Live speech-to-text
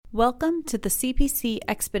Welcome to the CPC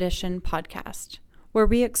Expedition Podcast, where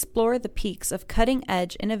we explore the peaks of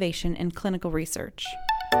cutting-edge innovation in clinical research.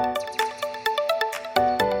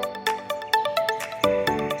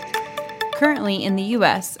 Currently in the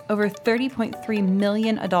U.S., over 30.3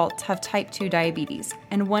 million adults have type 2 diabetes,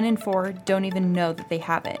 and 1 in 4 don't even know that they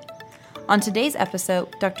have it. On today's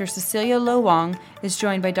episode, Dr. Cecilia Wang is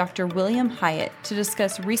joined by Dr. William Hiatt to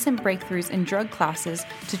discuss recent breakthroughs in drug classes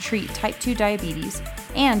to treat type 2 diabetes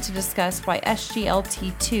and to discuss why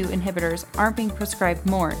SGLT2 inhibitors aren't being prescribed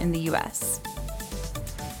more in the U.S.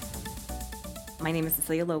 My name is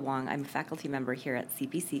Cecilia Wang. I'm a faculty member here at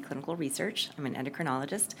CPC Clinical Research. I'm an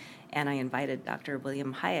endocrinologist, and I invited Dr.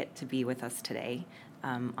 William Hiatt to be with us today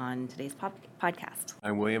on today's podcast.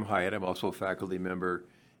 I'm William Hiatt. I'm also a faculty member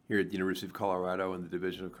here at the University of Colorado in the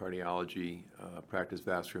Division of Cardiology, practice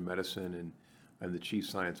vascular medicine, and I'm the Chief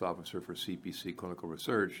Science Officer for CPC Clinical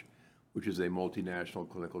Research, which is a multinational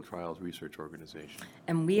clinical trials research organization.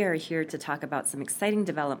 And we are here to talk about some exciting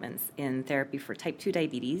developments in therapy for type 2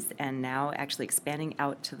 diabetes and now actually expanding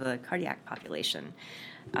out to the cardiac population.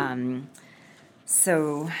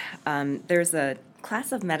 There's a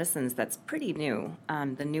class of medicines that's pretty new,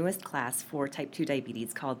 the newest class for type 2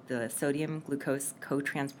 diabetes called the sodium glucose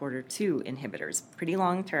cotransporter 2 inhibitors. Pretty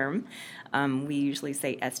long term. We usually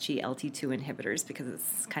say SGLT2 inhibitors because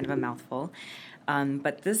it's kind of a mouthful.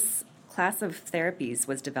 But this class of therapies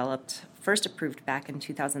was developed, first approved back in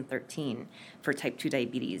 2013 for type 2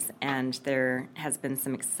 diabetes, and there has been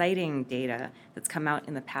some exciting data that's come out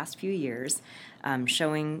in the past few years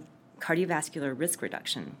showing cardiovascular risk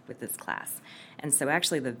reduction with this class. And so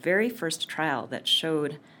actually the very first trial that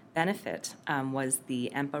showed benefit was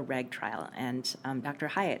the EMPA-REG trial. And Dr.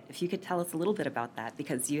 Hiatt, if you could tell us a little bit about that,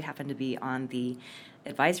 because you happen to be on the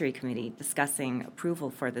advisory committee discussing approval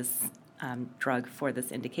for this drug for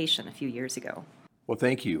this indication a few years ago. Well,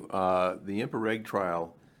 thank you. The EMPA-REG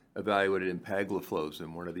trial evaluated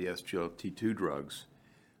empagliflozin, one of the SGLT2 drugs,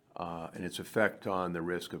 and its effect on the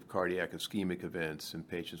risk of cardiac ischemic events in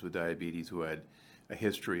patients with diabetes who had a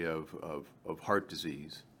history of heart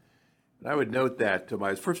disease. And I would note that when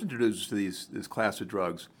I was first introduced to this class of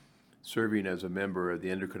drugs, serving as a member of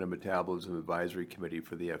the Endocrine and Metabolism Advisory Committee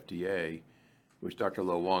for the FDA, which Dr.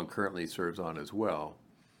 Wang currently serves on as well.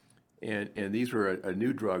 And these were a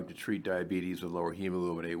new drug to treat diabetes with lower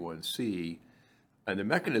hemoglobin A1C, and the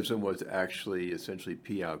mechanism was to actually essentially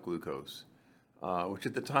pee out glucose, which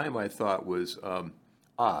at the time I thought was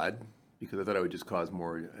odd, because I thought it would just cause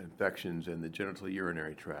more infections in the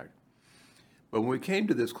genitourinary tract. But when we came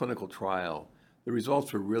to this clinical trial, the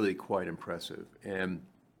results were really quite impressive. And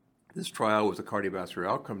this trial was a cardiovascular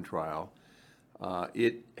outcome trial.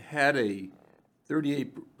 It had a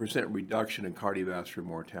 38% reduction in cardiovascular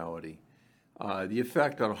mortality. The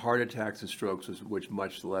effect on heart attacks and strokes was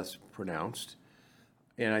much less pronounced.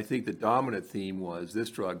 And I think the dominant theme was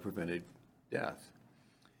this drug prevented death.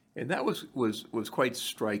 And that was quite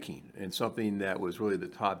striking and something that was really the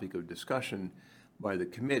topic of discussion by the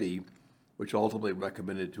committee, which ultimately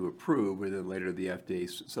recommended to approve, and then later the FDA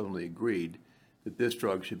suddenly agreed that this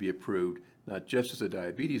drug should be approved not just as a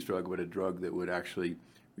diabetes drug, but a drug that would actually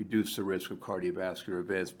reduce the risk of cardiovascular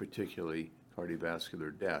events, particularly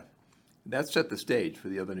cardiovascular death. And that set the stage for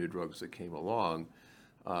the other new drugs that came along,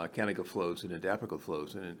 canagliflozin and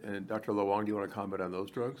dapagliflozin. And Dr. Wang, do you want to comment on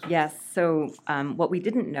those drugs? Yes. So what we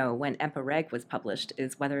didn't know when EMPA-REG was published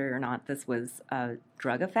is whether or not this was a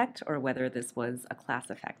drug effect or whether this was a class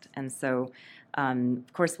effect. And so,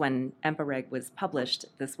 of course, when EMPA-REG was published,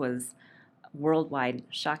 this was worldwide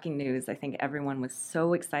shocking news. I think everyone was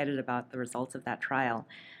so excited about the results of that trial,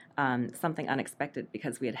 something unexpected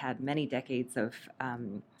because we had had many decades of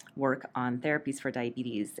work on therapies for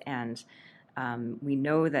diabetes, and we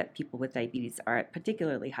know that people with diabetes are at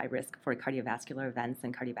particularly high risk for cardiovascular events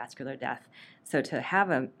and cardiovascular death. So to have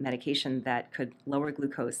a medication that could lower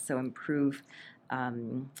glucose, so improve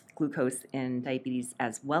glucose in diabetes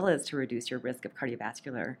as well as to reduce your risk of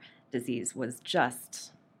cardiovascular disease was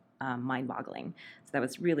just mind-boggling. So that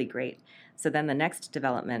was really great. So then the next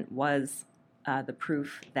development was the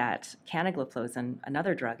proof that canagliflozin,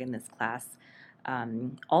 another drug in this class,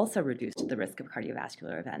 also reduced the risk of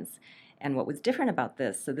cardiovascular events. And what was different about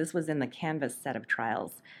this, so this was in the Canvas set of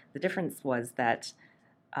trials, the difference was that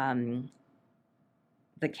the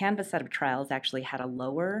Canvas set of trials actually had a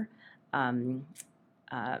lower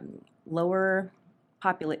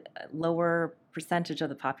percentage of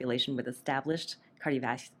the population with established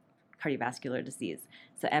cardiovascular disease.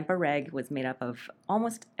 So EMPA-REG was made up of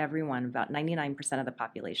almost everyone, about 99% of the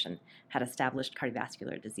population had established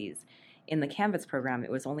cardiovascular disease. in the Canvas program,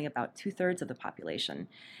 it was only about 2/3 of the population.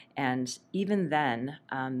 And even then,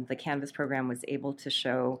 the Canvas program was able to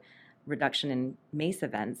show reduction in MACE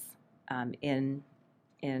events in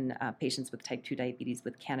patients with type 2 diabetes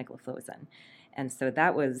with canagliflozin. And so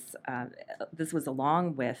this was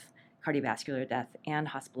along with cardiovascular death and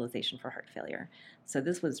hospitalization for heart failure. So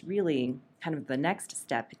this was really kind of the next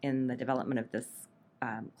step in the development of this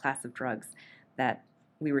class of drugs, that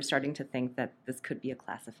we were starting to think that this could be a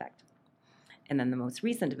class effect. And then the most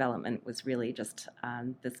recent development was really just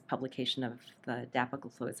this publication of the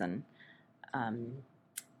dapagliflozin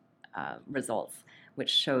results, which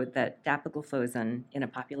showed that dapagliflozin in a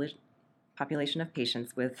population of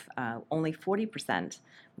patients with only 40%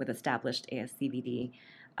 with established ASCVD,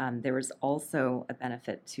 there was also a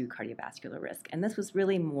benefit to cardiovascular risk. And this was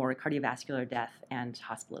really more cardiovascular death and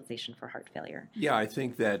hospitalization for heart failure. Yeah, I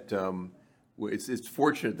think that it's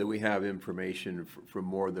fortunate that we have information from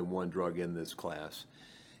more than one drug in this class.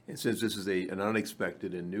 And since this is an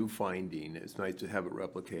unexpected and new finding, it's nice to have it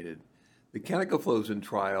replicated. The canagliflozin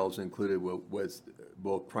trials included what was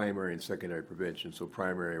both primary and secondary prevention. So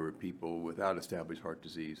primary were people without established heart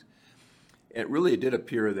disease. It really did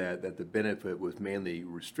appear that the benefit was mainly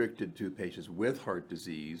restricted to patients with heart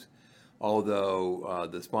disease, although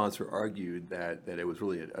the sponsor argued that it was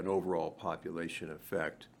really an overall population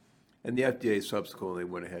effect. And the FDA subsequently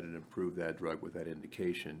went ahead and approved that drug with that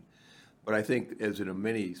indication. But I think, as in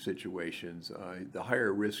many situations, the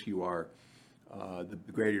higher risk you are, the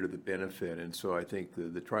greater the benefit. And so I think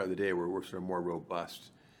the trial of the day were sort of more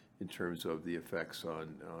robust in terms of the effects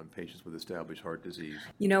on patients with established heart disease.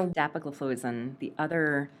 You know, dapagliflozin, the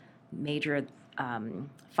other major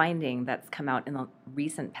finding that's come out in the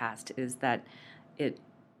recent past is that it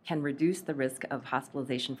can reduce the risk of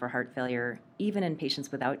hospitalization for heart failure even in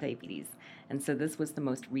patients without diabetes. And so this was the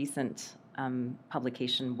most recent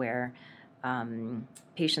publication where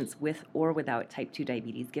patients with or without type 2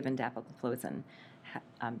 diabetes given dapagliflozin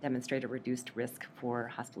demonstrate a reduced risk for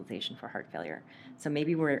hospitalization for heart failure. So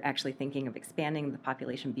maybe we're actually thinking of expanding the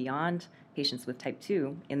population beyond patients with type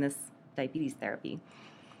 2 in this diabetes therapy.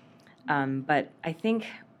 But I think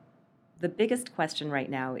the biggest question right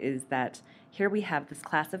now is that here we have this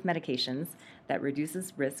class of medications that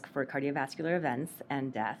reduces risk for cardiovascular events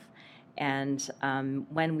and death. And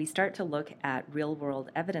when we start to look at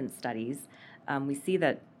real-world evidence studies, we see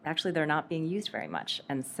that actually they're not being used very much.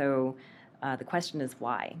 And so the question is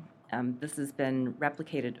why? This has been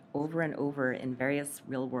replicated over and over in various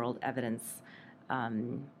real-world evidence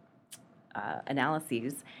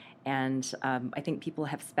analyses, and I think people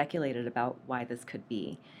have speculated about why this could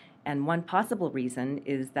be. And one possible reason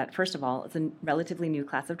is that, first of all, it's a relatively new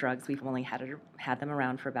class of drugs. We've only had them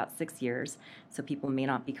around for about 6 years, so people may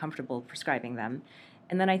not be comfortable prescribing them.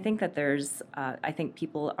 And then I think that I think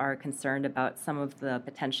people are concerned about some of the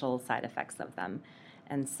potential side effects of them.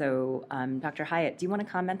 And so, Dr. Hiatt, do you want to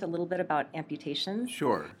comment a little bit about amputations?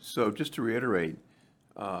 Sure. So just to reiterate,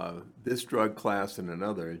 this drug class and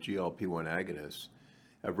another, GLP-1 agonists,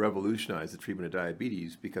 have revolutionized the treatment of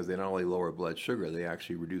diabetes because they not only lower blood sugar, they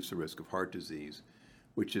actually reduce the risk of heart disease,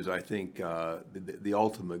 which is, I think, the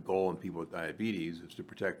ultimate goal in people with diabetes is to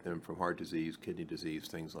protect them from heart disease, kidney disease,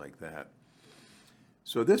 things like that.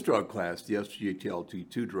 So this drug class, the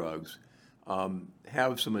SGLT2 drugs,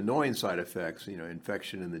 have some annoying side effects,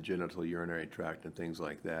 infection in the genital urinary tract and things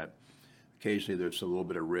like that. Occasionally there's a little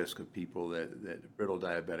bit of risk of people that brittle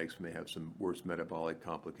diabetics may have some worse metabolic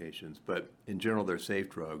complications, but in general they're safe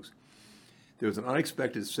drugs. There was an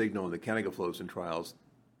unexpected signal in the canagliflozin trials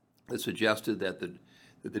that suggested that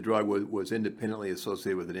the drug was independently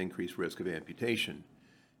associated with an increased risk of amputation.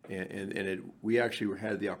 We actually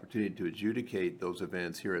had the opportunity to adjudicate those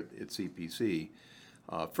events here at CPC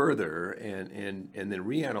further and then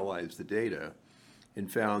reanalyze the data and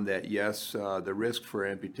found that, yes, the risk for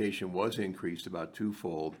amputation was increased about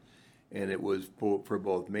twofold, and it was for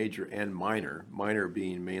both major and minor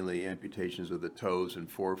being mainly amputations of the toes and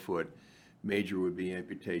forefoot. Major would be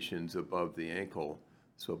amputations above the ankle,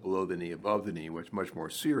 so below the knee, above the knee, which is much more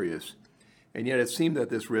serious. And yet it seemed that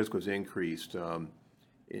this risk was increased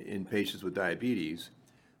in patients with diabetes,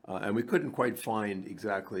 and we couldn't quite find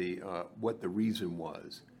exactly what the reason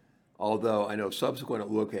was. Although I know subsequent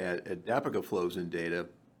look at dapagliflozin data,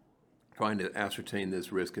 trying to ascertain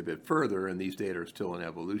this risk a bit further, and these data are still in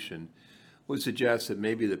evolution, would suggest that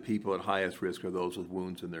maybe the people at highest risk are those with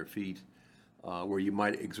wounds in their feet, where you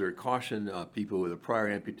might exert caution, people with a prior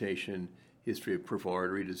amputation, history of peripheral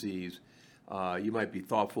artery disease. You might be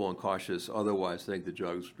thoughtful and cautious, otherwise think the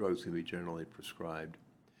drugs can be generally prescribed.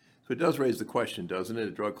 So it does raise the question, doesn't it?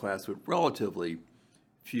 A drug class with relatively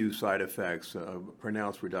few side effects,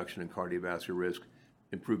 pronounced reduction in cardiovascular risk,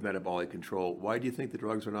 improved metabolic control. Why do you think the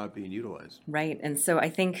drugs are not being utilized? Right, and so I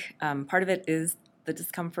think part of it is the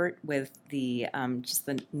discomfort with the just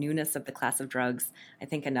the newness of the class of drugs. I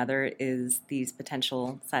think another is these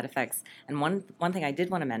potential side effects. And one thing I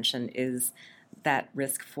did want to mention is that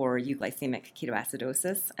risk for euglycemic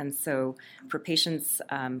ketoacidosis. And so for patients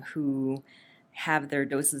who have their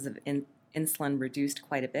doses of insulin reduced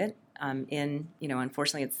quite a bit,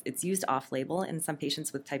 unfortunately, it's used off-label in some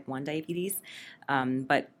patients with type 1 diabetes,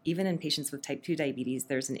 but even in patients with type 2 diabetes,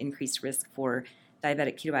 there's an increased risk for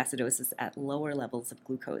diabetic ketoacidosis at lower levels of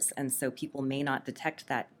glucose, and so people may not detect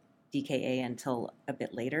that DKA until a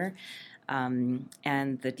bit later, and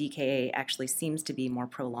the DKA actually seems to be more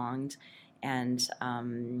prolonged, and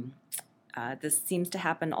this seems to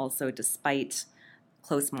happen also despite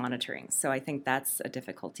close monitoring. So I think that's a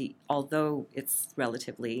difficulty, although it's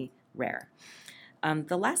relatively rare.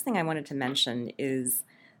 The last thing I wanted to mention is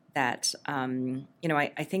that,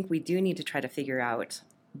 I think we do need to try to figure out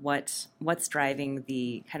what's driving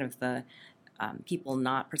the kind of the people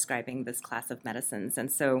not prescribing this class of medicines.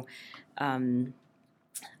 And so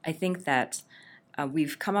I think that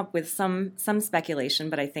we've come up with some speculation,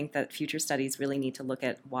 but I think that future studies really need to look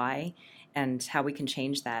at why and how we can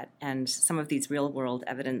change that. And some of these real-world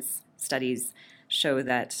evidence studies show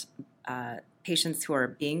that patients who are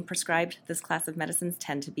being prescribed this class of medicines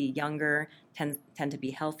tend to be younger, tend to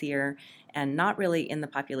be healthier, and not really in the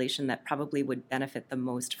population that probably would benefit the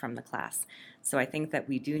most from the class. So I think that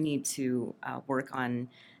we do need to work on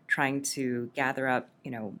trying to gather up,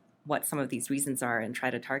 what some of these reasons are and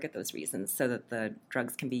try to target those reasons so that the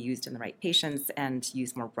drugs can be used in the right patients and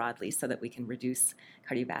used more broadly so that we can reduce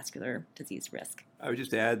cardiovascular disease risk. I would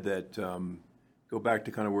just add that, go back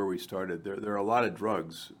to kind of where we started. There are a lot of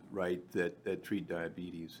drugs, right, that treat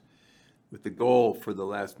diabetes. With the goal for the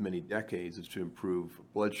last many decades is to improve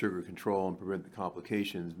blood sugar control and prevent the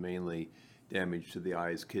complications, mainly damage to the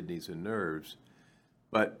eyes, kidneys, and nerves.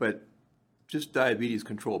 But just diabetes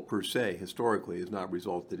control per se, historically, has not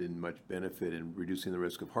resulted in much benefit in reducing the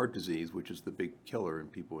risk of heart disease, which is the big killer in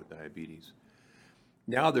people with diabetes.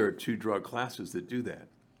 Now there are two drug classes that do that.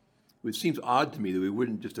 It seems odd to me that we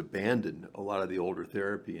wouldn't just abandon a lot of the older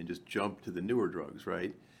therapy and just jump to the newer drugs,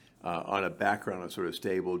 right? On a background of sort of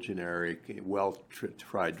stable, generic,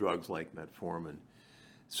 well-tried drugs like metformin.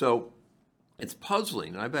 So it's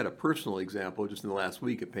puzzling. I've had a personal example just in the last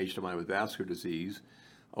week. A patient of mine with vascular disease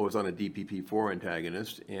was on a DPP-4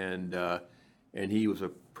 antagonist, and he was a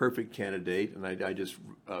perfect candidate, and I just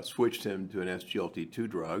switched him to an SGLT2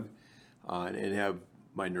 drug and have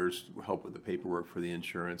my nurse help with the paperwork for the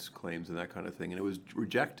insurance claims and that kind of thing, and it was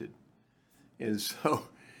rejected. And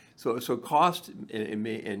so cost and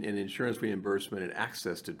insurance reimbursement and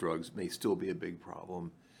access to drugs may still be a big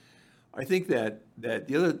problem. I think that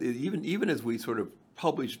the other, even as we sort of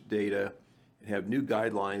publish data and have new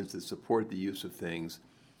guidelines that support the use of things,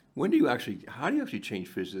 how do you actually change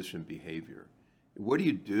physician behavior? What do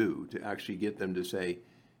you do to actually get them to say,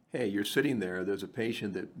 hey, you're sitting there's a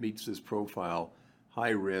patient that meets this profile, high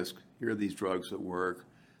risk, here are these drugs that work.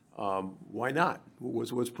 Why not?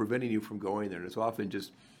 What's preventing you from going there? And it's often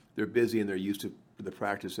just they're busy and they're used to the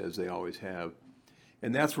practice as they always have.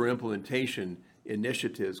 And that's where implementation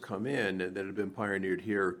initiatives come in that have been pioneered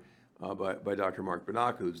here by Dr. Mark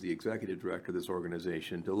Banach, who's the executive director of this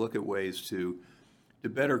organization, to look at ways to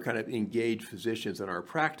better kind of engage physicians in our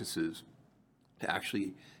practices to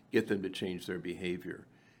actually get them to change their behavior.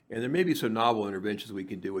 And there may be some novel interventions we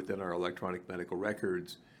can do within our electronic medical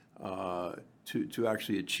records to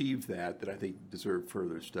actually achieve that I think deserve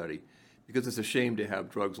further study. Because it's a shame to have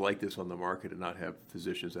drugs like this on the market and not have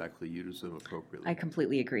physicians actually use them appropriately. I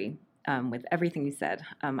completely agree with everything you said.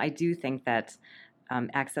 I do think that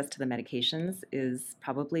access to the medications is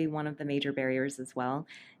probably one of the major barriers as well.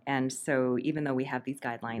 And so even though we have these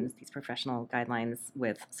guidelines, these professional guidelines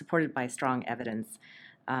supported by strong evidence,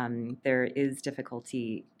 there is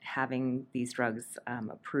difficulty having these drugs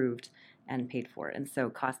approved and paid for. And so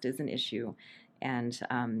cost is an issue. And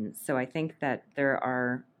so I think that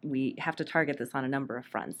we have to target this on a number of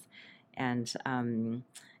fronts. And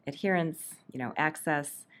adherence,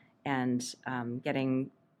 access, and getting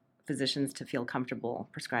physicians to feel comfortable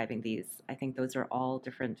prescribing these. I think those are all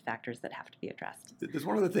different factors that have to be addressed. There's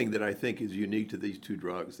one other thing that I think is unique to these two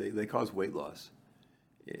drugs. They cause weight loss.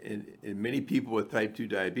 And many people with type 2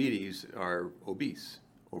 diabetes are obese,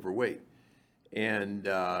 overweight. And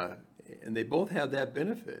they both have that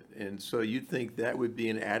benefit. And so you'd think that would be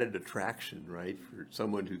an added attraction, right, for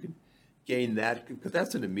someone who can gain that, because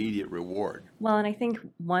that's an immediate reward. Well, and I think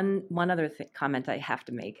one other comment I have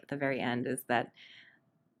to make at the very end is that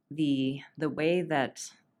the way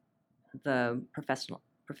that the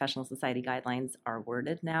professional society guidelines are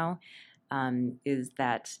worded now is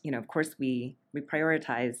that, of course, we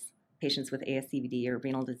prioritize patients with ASCVD or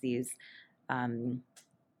renal disease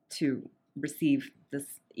to receive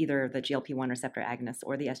either the GLP-1 receptor agonist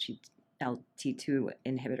or the SGLT2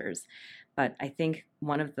 inhibitors. But I think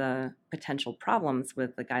one of the potential problems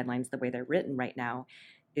with the guidelines, the way they're written right now,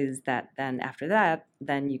 is that then after that,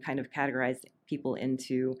 then you kind of categorize people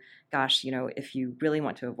into, gosh, if you really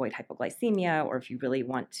want to avoid hypoglycemia or if you really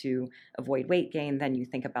want to avoid weight gain, then you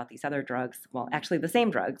think about these other drugs. Well, actually the same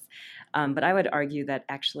drugs. But I would argue that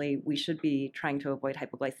actually we should be trying to avoid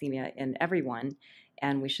hypoglycemia in everyone,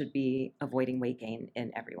 and we should be avoiding weight gain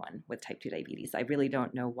in everyone with type 2 diabetes. I really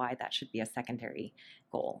don't know why that should be a secondary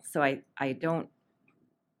goal. So I don't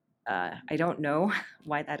know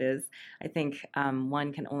why that is. I think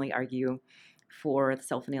one can only argue for the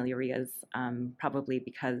sulfonylureas, probably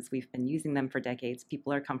because we've been using them for decades.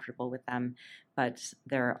 People are comfortable with them, but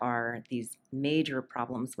there are these major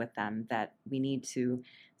problems with them that we need to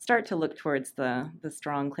start to look towards the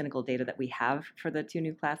strong clinical data that we have for the two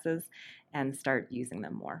new classes and start using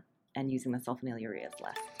them more and using the sulfonylureas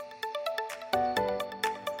less.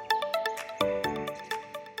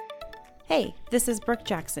 Hey, this is Brooke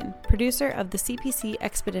Jackson, producer of the CPC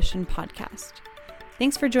Expedition Podcast.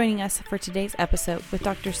 Thanks for joining us for today's episode with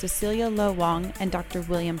Dr. Cecilia Wang and Dr.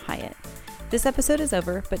 William Hiatt. This episode is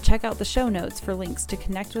over, but check out the show notes for links to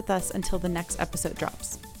connect with us until the next episode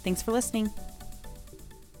drops. Thanks for listening.